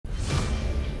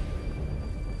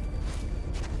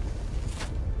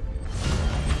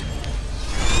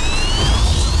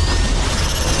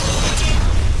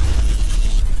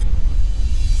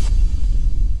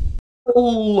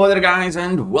Hello there guys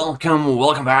and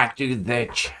welcome back to the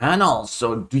channel.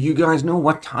 So do you guys know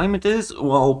what time it is?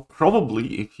 Well,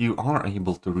 probably if you are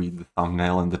able to read the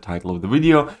thumbnail and the title of the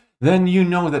video, then you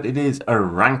know that it is a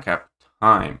rank up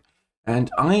time. And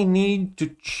I need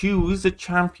to choose a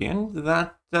champion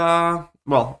that,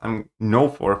 well, I know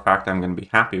for a fact I'm going to be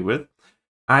happy with.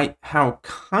 I have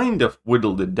kind of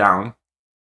whittled it down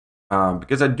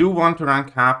because I do want to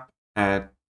rank up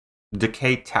at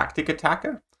Decay Tactic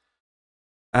Attacker.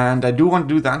 And I do want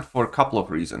to do that for a couple of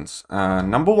reasons.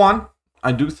 Number one,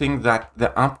 I do think that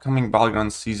the upcoming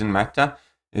Battlegrounds season meta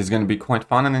is going to be quite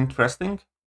fun and interesting.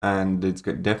 And it's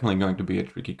definitely going to be a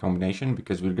tricky combination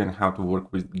because we're going to have to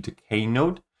work with Decay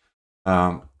Node.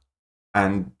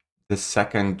 And the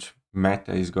second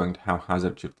meta is going to have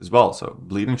Hazard Shift as well. So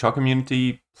Bleed and Shock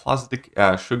Immunity plus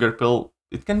the Sugar Pill,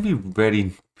 it can be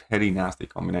very, very nasty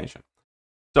combination.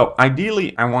 So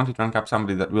ideally, I want to rank up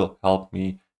somebody that will help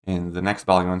me in the next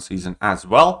Battleground season as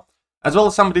well as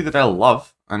somebody that I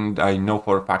love and I know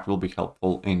for a fact will be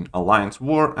helpful in Alliance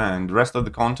War and the rest of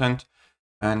the content.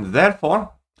 And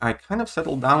therefore, I kind of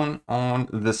settled down on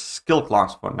the skill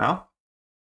class for now.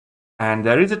 And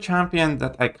there is a champion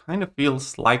that I kind of feel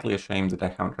slightly ashamed that I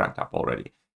haven't ranked up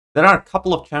already. There are a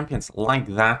couple of champions like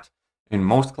that in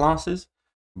most classes,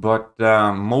 but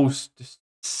most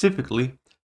specifically,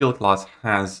 skill class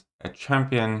has a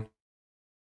champion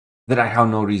that I have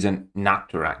no reason not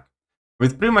to rank.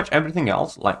 With pretty much everything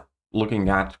else, like looking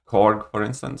at Korg, for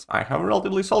instance, I have a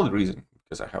relatively solid reason,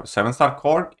 because I have a 7-star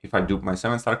Korg. If I dupe my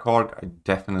 7-star Korg, I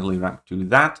definitely rank to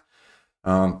that.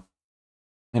 You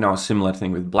know, similar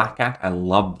thing with Black Cat. I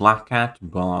love Black Cat,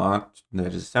 but there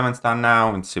is a 7-star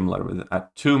now, and similar with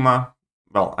Atuma.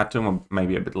 Well, Atuma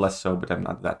maybe a bit less so, but I'm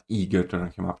not that eager to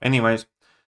rank him up anyways.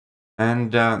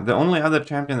 And the only other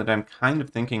champion that I'm kind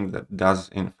of thinking that does,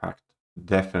 in fact,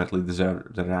 definitely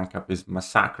deserve the rank up is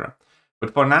Massacre.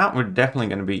 But for now, we're definitely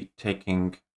going to be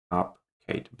taking up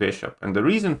Kate Bishop. And the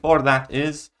reason for that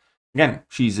is, again,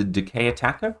 she's a Decay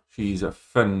attacker. She's a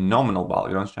phenomenal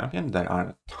Battlegrounds champion. There are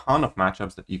a ton of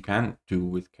matchups that you can do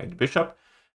with Kate Bishop.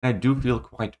 And I do feel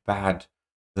quite bad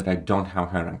that I don't have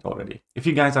her ranked already. If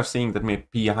you guys are seeing that my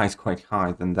PI is quite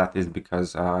high, then that is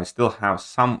because I still have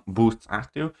some boosts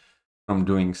active from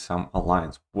doing some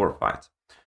Alliance War fights.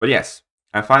 But yes,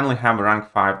 I finally have a rank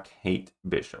 5 Kate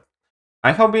Bishop.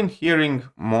 I have been hearing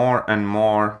more and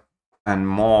more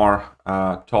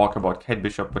talk about Kate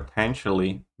Bishop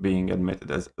potentially being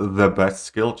admitted as the best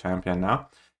skill champion now.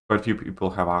 Quite a few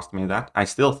people have asked me that. I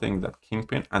still think that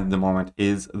Kingpin at the moment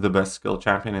is the best skill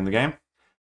champion in the game.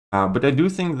 But I do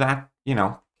think that, you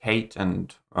know, Kate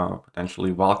and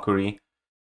potentially Valkyrie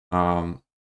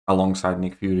alongside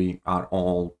Nick Fury are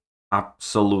all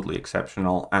absolutely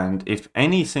exceptional. And if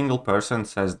any single person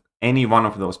says any one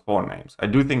of those 4 names, I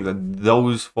do think that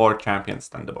those 4 champions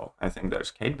stand above. I think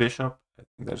there's Kate Bishop, I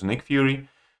think there's Nick Fury,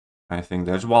 I think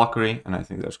there's Valkyrie, and I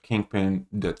think there's Kingpin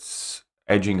that's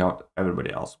edging out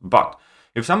everybody else. But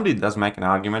if somebody does make an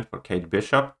argument for Kate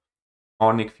Bishop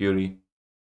or Nick Fury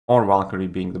or Valkyrie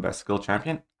being the best skill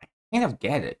champion, I kind of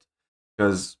get it,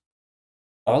 because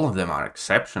all of them are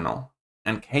exceptional.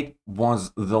 And Kate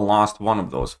was the last one of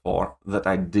those 4 that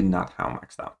I did not have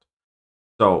maxed out.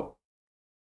 So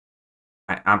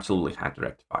I absolutely had to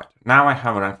rectify it. Now I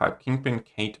have a rank 5 Kingpin,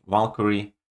 Kate,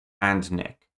 Valkyrie, and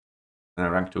Nick. And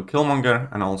a rank 2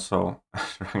 Killmonger, and also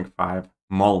rank 5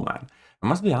 Moleman. I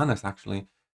must be honest, actually,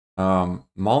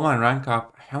 Moleman rank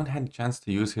up, I haven't had a chance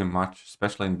to use him much,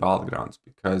 especially in Battlegrounds,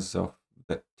 because of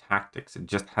the tactics. It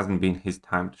just hasn't been his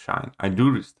time to shine. I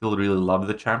do still really love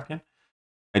the champion.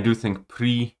 I do think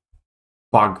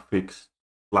pre-bug fix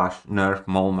 / nerf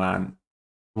Moleman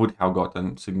would have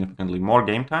gotten significantly more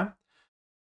game time.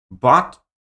 But,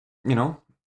 you know,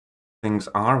 things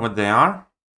are what they are,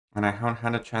 and I haven't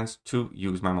had a chance to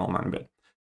use my Moleman a bit.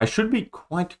 I should be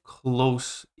quite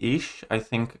close-ish, I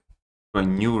think, to a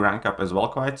new rank up as well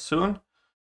quite soon,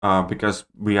 because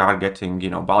we are getting, you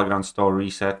know, Battleground Store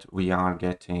reset, we are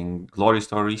getting Glory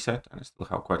Store reset, and I still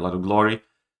have quite a lot of Glory.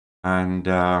 And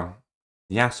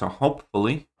yeah, so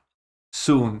hopefully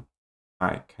soon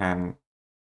I can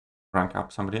rank up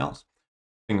somebody else.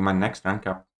 I think my next rank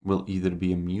up will either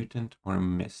be a mutant or a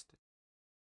mystic.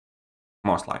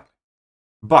 Most likely.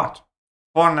 But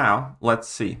for now, let's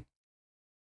see.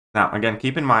 Now, again,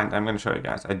 keep in mind, I'm going to show you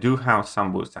guys, I do have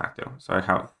some boosts active. So I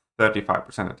have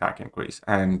 35% attack increase.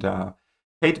 And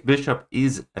Kate Bishop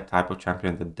is a type of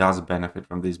champion that does benefit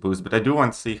from these boosts. But I do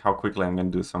want to see how quickly I'm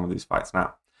going to do some of these fights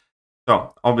now.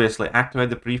 So, obviously, activate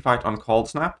the pre-fight on Cold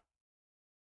Snap.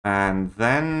 And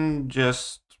then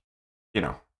just, you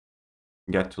know,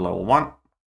 get to level 1.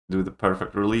 Do the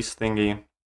perfect release thingy.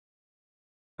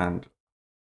 And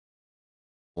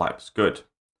life's good.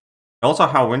 I also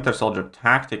have Winter Soldier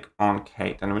Tactic on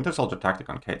Kate, and Winter Soldier Tactic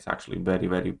on Kate is actually very,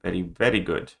 very, very, very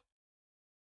good.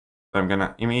 So I'm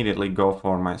gonna immediately go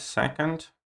for my second.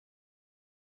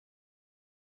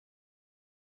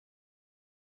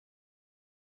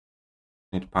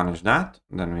 Need to punish that,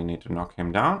 then we need to knock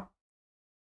him down.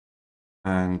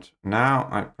 And now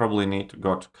I probably need to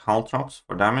go to Caltrops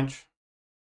for damage,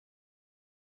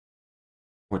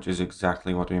 which is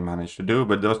exactly what we managed to do.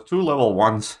 But those 2 level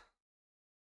 1s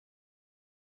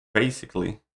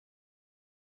basically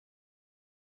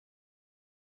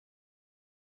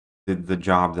did the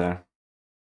job there.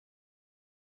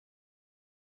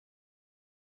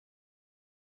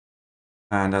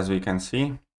 And as we can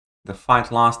see, the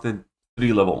fight lasted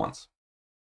 3 level 1s.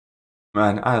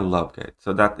 Man, I love Kate.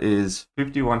 So that is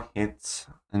 51 hits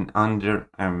in under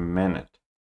a minute.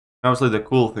 Obviously, the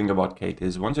cool thing about Kate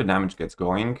is once your damage gets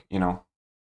going, you know,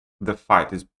 the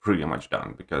fight is pretty much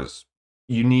done because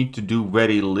you need to do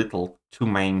very little to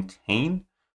maintain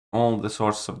all the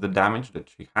sources of the damage that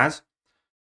she has.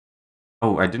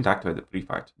 Oh, I didn't activate the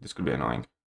pre-fight. This could be annoying.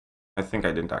 I think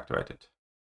I didn't activate it.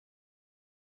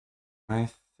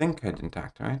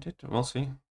 We'll see.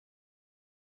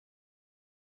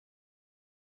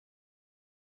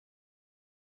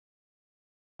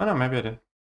 Oh no, maybe I did.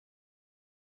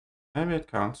 Maybe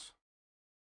it counts.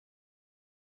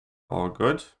 All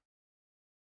good.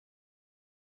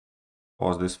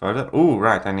 Pause this further. Oh,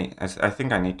 right. I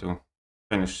think I need to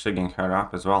finish sigging her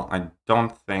up as well. I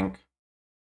don't think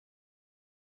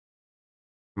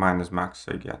mine is max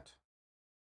sig yet,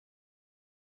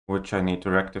 which I need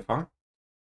to rectify.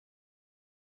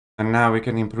 And now we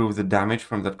can improve the damage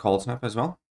from that cold snap as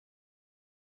well.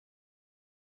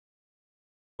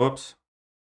 Oops.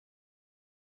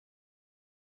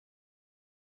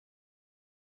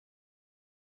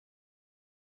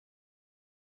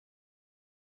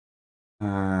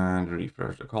 And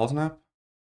refresh the cold snap.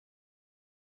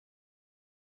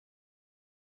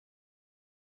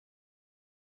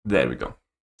 There we go.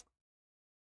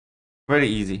 Very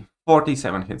easy.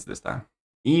 47 hits this time.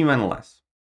 Even less.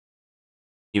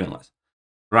 Even less.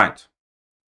 Right.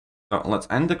 So let's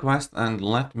end the quest and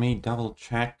let me double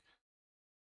check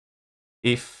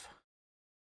if...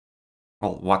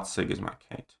 Well, what sig is my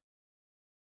Kate?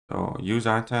 So use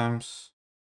items.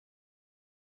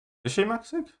 Is she max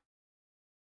sig?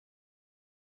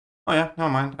 Oh yeah, never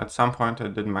mind. At some point I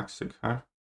did max sig her.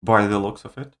 By the looks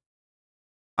of it.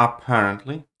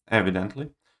 Apparently.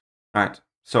 Evidently. Right.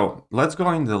 So let's go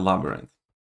in the labyrinth.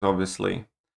 Obviously,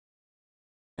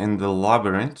 in the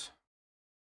labyrinth,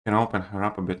 you can open her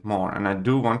up a bit more. And I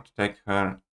do want to take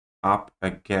her up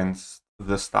against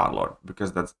the Star-Lord,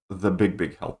 because that's the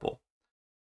big help pool.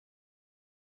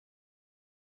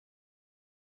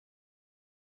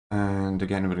 And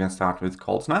again, we're going to start with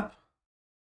Cold Snap.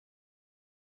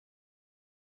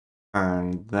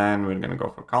 And then we're going to go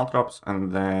for Caltrops,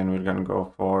 and then we're going to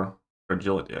go for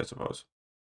Fragility, I suppose.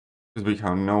 Because we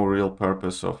have no real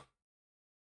purpose of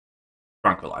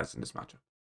tranquilizing this matchup.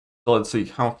 So let's see,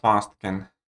 how fast can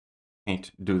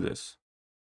Kate do this?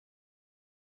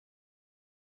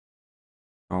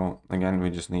 So again, we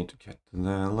just need to get to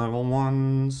the level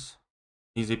 1s.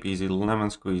 Easy peasy, lemon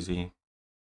squeezy.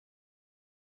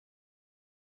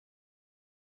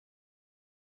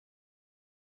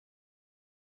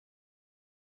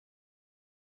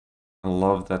 I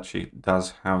love that she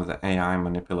does have the AI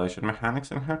manipulation mechanics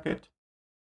in her kit.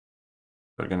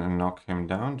 We're gonna knock him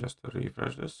down just to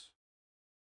refresh this.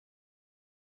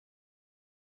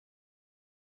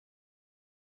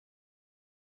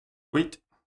 Sweet.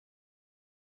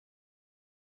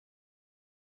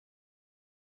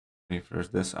 Refresh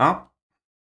this up.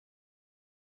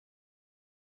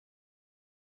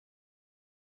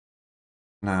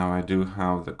 Now I do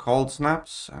have the cold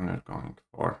snaps, and we're going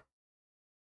for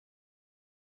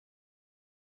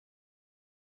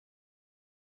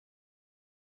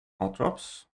all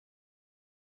drops.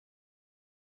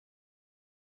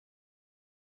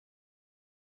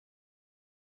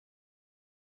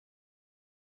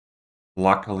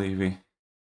 Luckily, we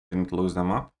didn't lose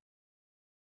them up.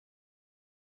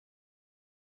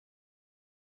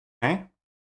 Okay.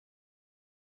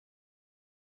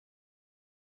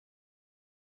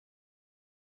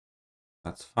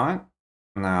 That's fine.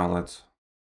 Now let's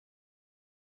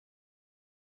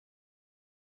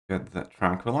get that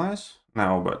tranquilize.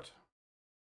 Now, but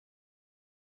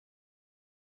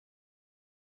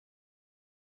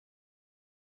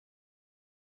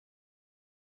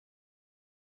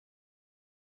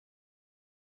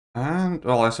and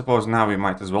well, I suppose now we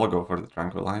might as well go for the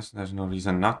tranquilize. There's no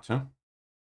reason not to.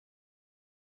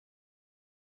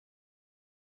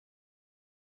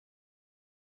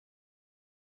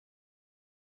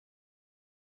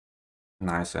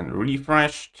 Nice and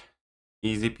refreshed.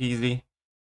 Easy peasy.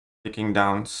 Ticking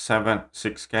down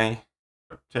 6K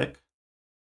per tick.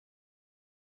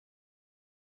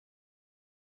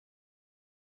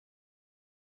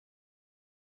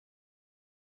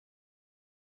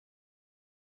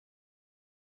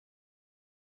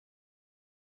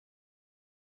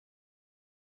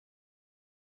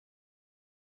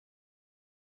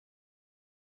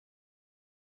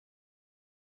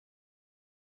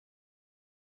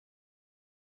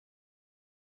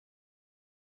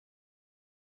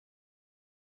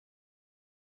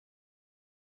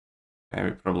 Okay,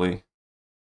 we probably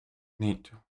need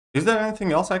to. Is there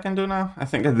anything else I can do now? I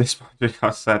think at this point we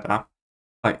got set up.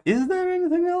 Like, is there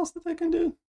anything else that I can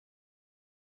do?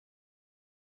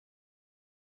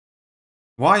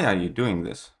 Why are you doing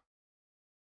this?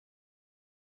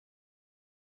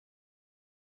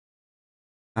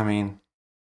 I mean,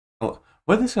 what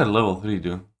does a level 3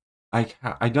 do?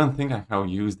 I don't think I have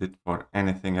used it for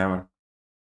anything ever.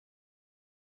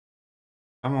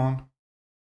 Come on.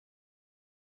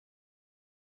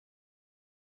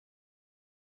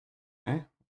 Okay,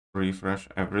 refresh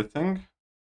everything.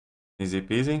 Easy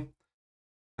peasy.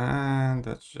 And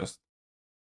that's just...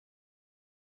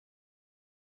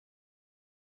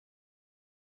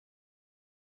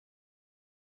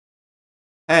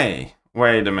 Hey,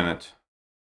 wait a minute.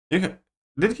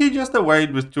 Did he just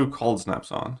evade with 2 cold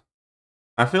snaps on?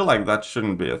 I feel like that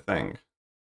shouldn't be a thing.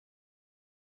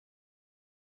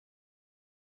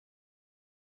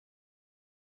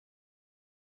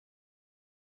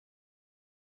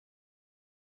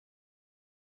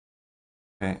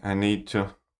 Okay, I need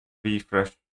to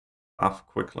refresh stuff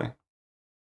quickly.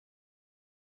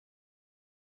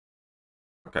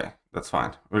 Okay, that's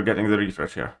fine. We're getting the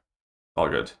refresh here. All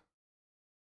good.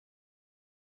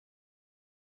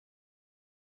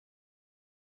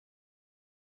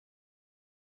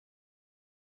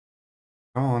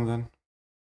 Come on then.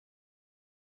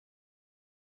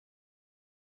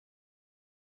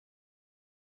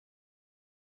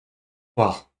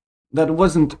 Well, that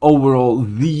wasn't overall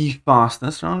the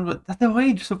fastest round, but that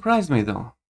evade surprised me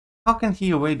though. How can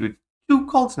he evade with 2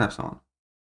 cold snaps on?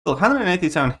 Still,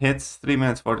 187 hits, 3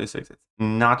 minutes 46. It's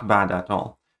not bad at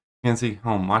all. You can see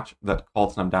how much that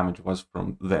cold snap damage was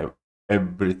from the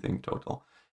everything total.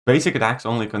 Basic attacks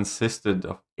only consisted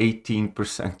of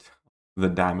 18% of the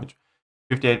damage.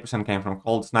 58% came from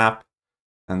cold snap,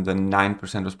 and then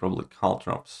 9% was probably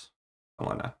caltrops.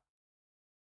 Something like that.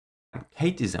 And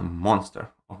Kate is a monster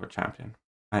of a champion.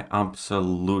 I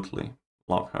absolutely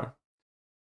love her.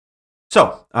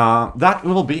 So, that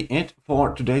will be it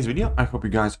for today's video. I hope you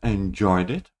guys enjoyed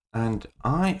it, and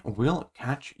I will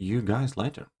catch you guys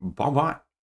later. Bye-bye.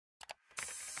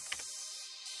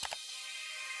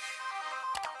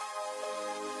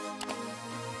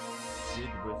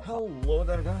 Hello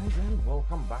there guys, and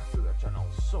welcome back to the channel.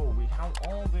 So we have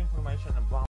all the information about